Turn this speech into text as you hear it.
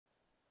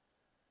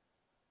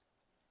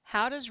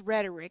How does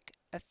rhetoric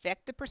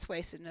affect the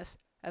persuasiveness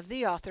of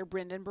the author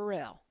Brendan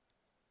Burrell?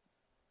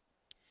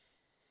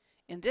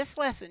 In this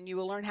lesson, you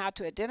will learn how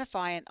to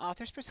identify an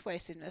author's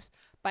persuasiveness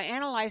by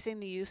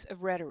analyzing the use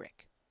of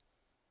rhetoric.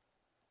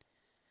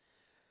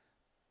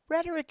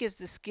 Rhetoric is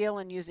the skill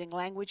in using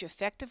language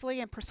effectively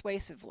and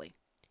persuasively.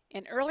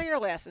 In earlier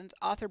lessons,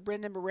 author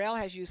Brendan Burrell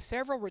has used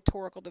several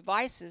rhetorical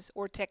devices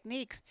or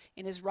techniques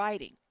in his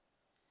writing.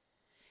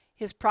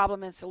 His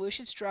problem and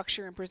solution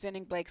structure in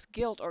presenting Blake's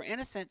guilt or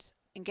innocence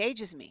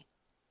engages me.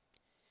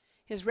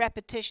 His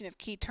repetition of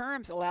key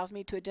terms allows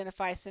me to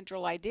identify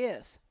central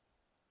ideas.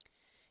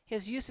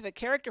 His use of a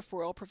character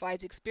foil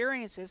provides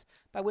experiences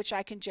by which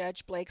I can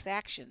judge Blake's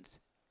actions.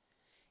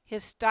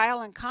 His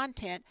style and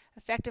content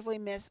effectively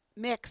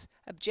mix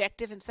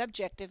objective and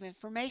subjective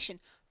information,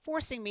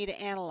 forcing me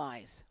to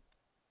analyze.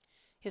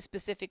 His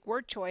specific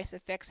word choice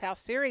affects how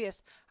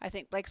serious I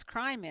think Blake's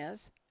crime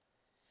is.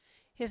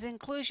 His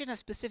inclusion of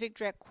specific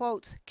direct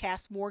quotes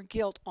casts more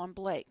guilt on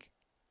Blake.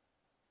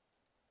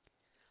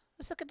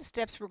 Let's look at the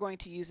steps we're going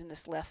to use in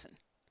this lesson.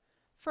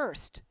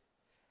 First,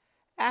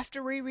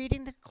 after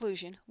rereading the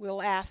conclusion,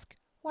 we'll ask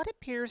what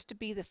appears to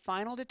be the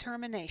final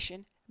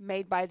determination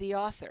made by the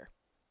author.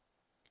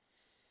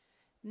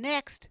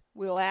 Next,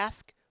 we'll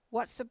ask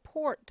what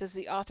support does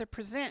the author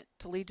present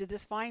to lead to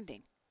this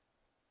finding.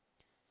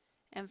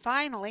 And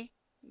finally,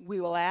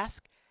 we will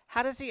ask,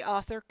 how does the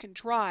author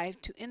contrive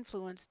to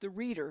influence the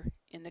reader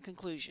in the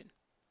conclusion?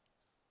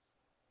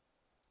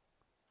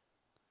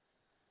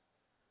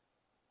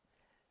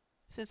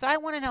 Since I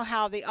want to know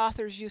how the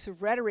author's use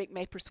of rhetoric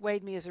may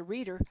persuade me as a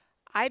reader,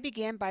 I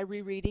begin by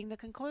rereading the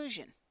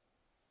conclusion.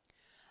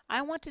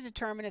 I want to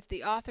determine if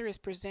the author is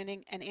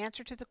presenting an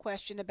answer to the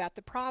question about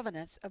the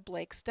provenance of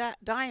Blake's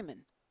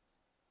diamond.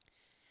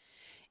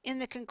 In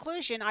the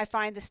conclusion, I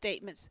find the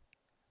statements,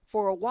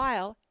 "For a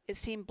while, it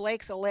seemed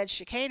Blake's alleged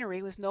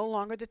chicanery was no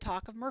longer the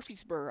talk of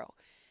Murfreesboro.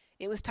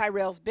 It was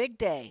Tyrell's big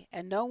day,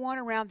 and no one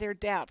around there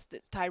doubts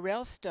that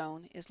Tyrell's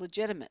stone is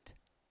legitimate."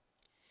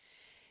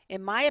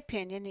 In my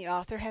opinion, the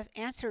author has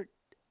answered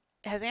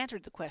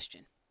the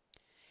question.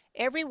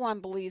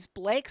 Everyone questions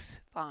Blake's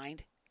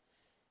finds,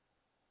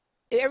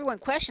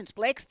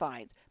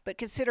 but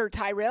consider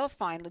Tyrell's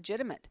find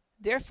legitimate.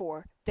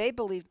 Therefore, they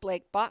believe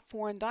Blake bought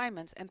foreign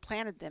diamonds and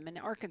planted them in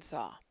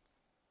Arkansas.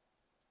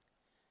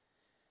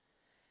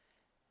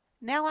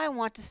 Now I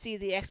want to see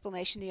the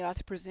explanation the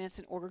author presents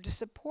in order to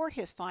support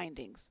his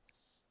findings.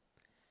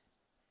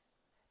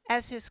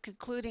 As his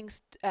concluding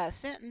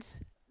sentence,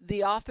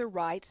 the author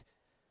writes,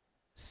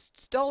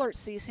 "Stolart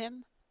sees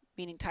him,"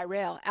 meaning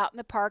Tyrell, "out in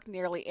the park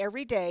nearly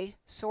every day,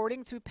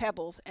 sorting through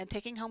pebbles and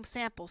taking home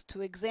samples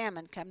to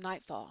examine come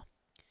nightfall."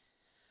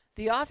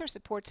 The author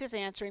supports his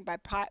answering by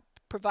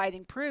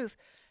providing proof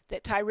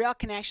that Tyrell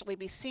can actually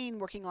be seen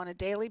working on a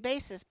daily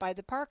basis by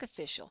the park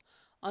official.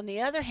 On the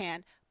other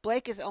hand,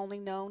 Blake is only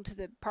known to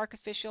the park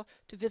official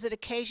to visit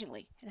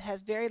occasionally and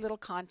has very little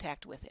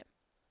contact with him.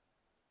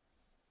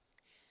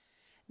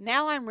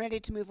 Now I'm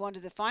ready to move on to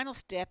the final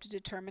step to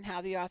determine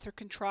how the author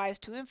contrives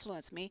to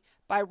influence me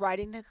by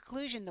writing the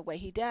conclusion the way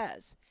he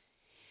does.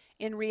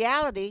 In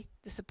reality,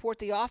 the support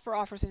the author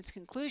offers in his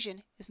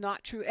conclusion is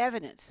not true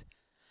evidence.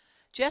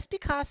 Just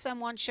because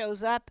someone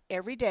shows up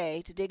every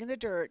day to dig in the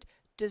dirt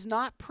does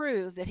not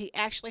prove that he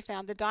actually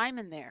found the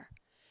diamond there.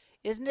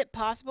 Isn't it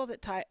possible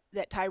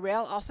that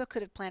Tyrell also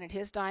could have planted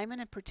his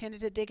diamond and pretended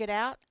to dig it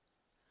out?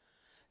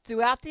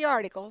 Throughout the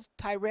article,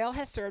 Tyrell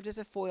has served as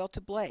a foil to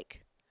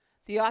Blake.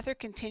 The author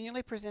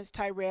continually presents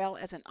Tyrell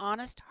as an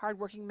honest,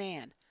 hard-working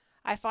man.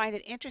 I find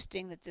it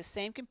interesting that this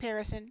same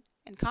comparison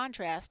and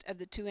contrast of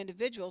the two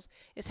individuals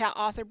is how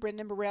author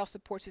Brendan Burrell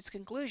supports his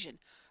conclusion,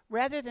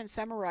 rather than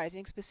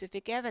summarizing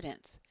specific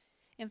evidence.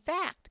 In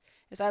fact,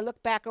 as I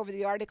look back over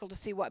the article to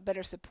see what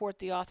better support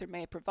the author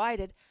may have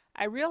provided,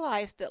 I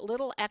realized that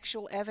little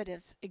actual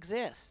evidence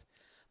exists.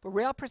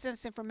 Burrell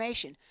presents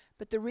information,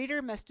 but the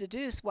reader must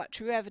deduce what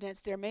true evidence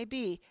there may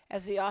be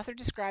as the author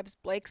describes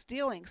Blake's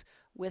dealings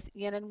with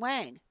Yin and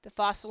Wang, the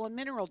fossil and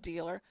mineral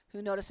dealer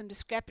who noticed some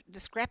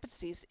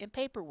discrepancies in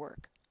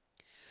paperwork.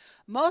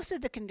 Most of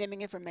the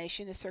condemning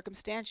information is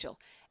circumstantial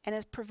and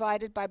is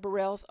provided by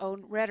Burrell's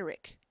own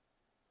rhetoric.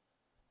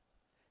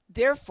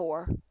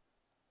 Therefore,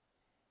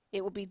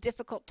 it will be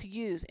difficult to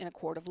use in a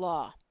court of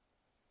law.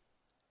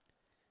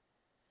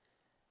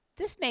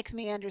 This makes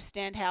me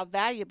understand how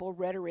valuable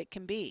rhetoric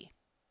can be.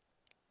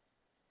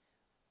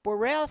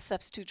 Burrell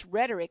substitutes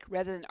rhetoric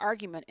rather than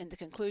argument in the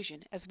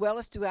conclusion, as well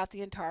as throughout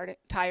the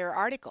entire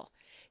article.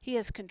 He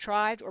has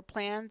contrived or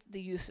planned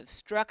the use of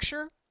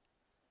structure,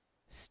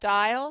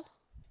 style,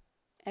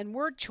 and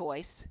word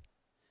choice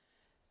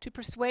to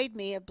persuade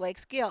me of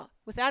Blake's guilt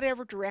without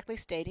ever directly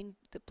stating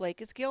that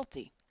Blake is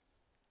guilty.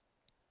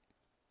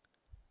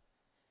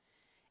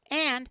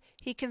 And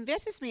he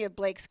convinces me of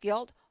Blake's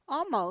guilt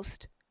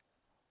almost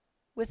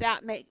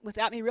without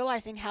me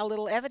realizing how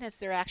little evidence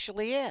there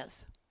actually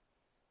is.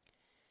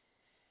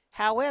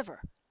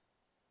 However,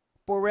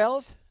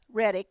 Burrell's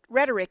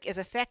rhetoric is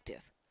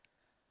effective.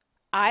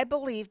 I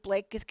believe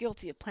Blake is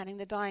guilty of planting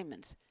the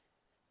diamonds.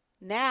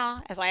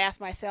 Now, as I ask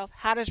myself,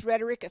 how does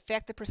rhetoric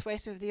affect the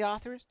persuasion of the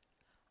authors?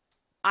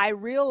 I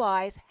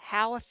realize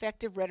how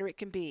effective rhetoric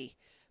can be.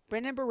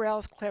 Brendan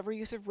Burrell's clever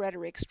use of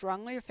rhetoric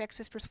strongly affects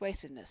his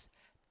persuasiveness.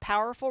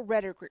 Powerful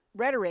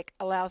rhetoric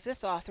allows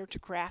this author to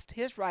craft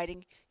his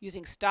writing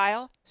using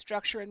style,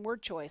 structure, and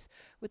word choice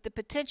with the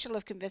potential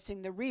of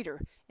convincing the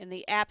reader in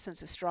the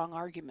absence of strong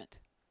argument.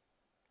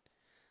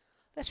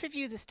 Let's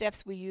review the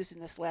steps we used in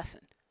this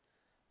lesson.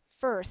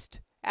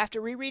 First,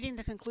 after rereading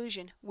the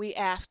conclusion, we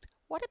asked,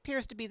 what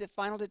appears to be the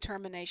final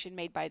determination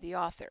made by the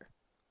author?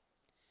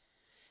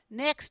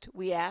 Next,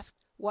 we asked,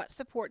 what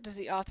support does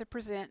the author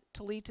present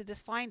to lead to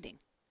this finding?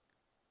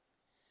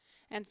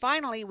 And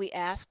finally, we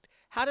asked,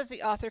 how does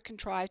the author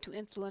contrive to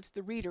influence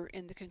the reader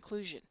in the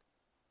conclusion?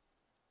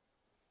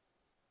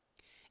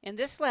 In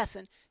this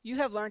lesson, you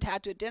have learned how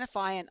to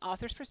identify an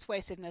author's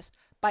persuasiveness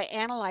by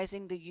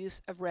analyzing the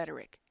use of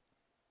rhetoric.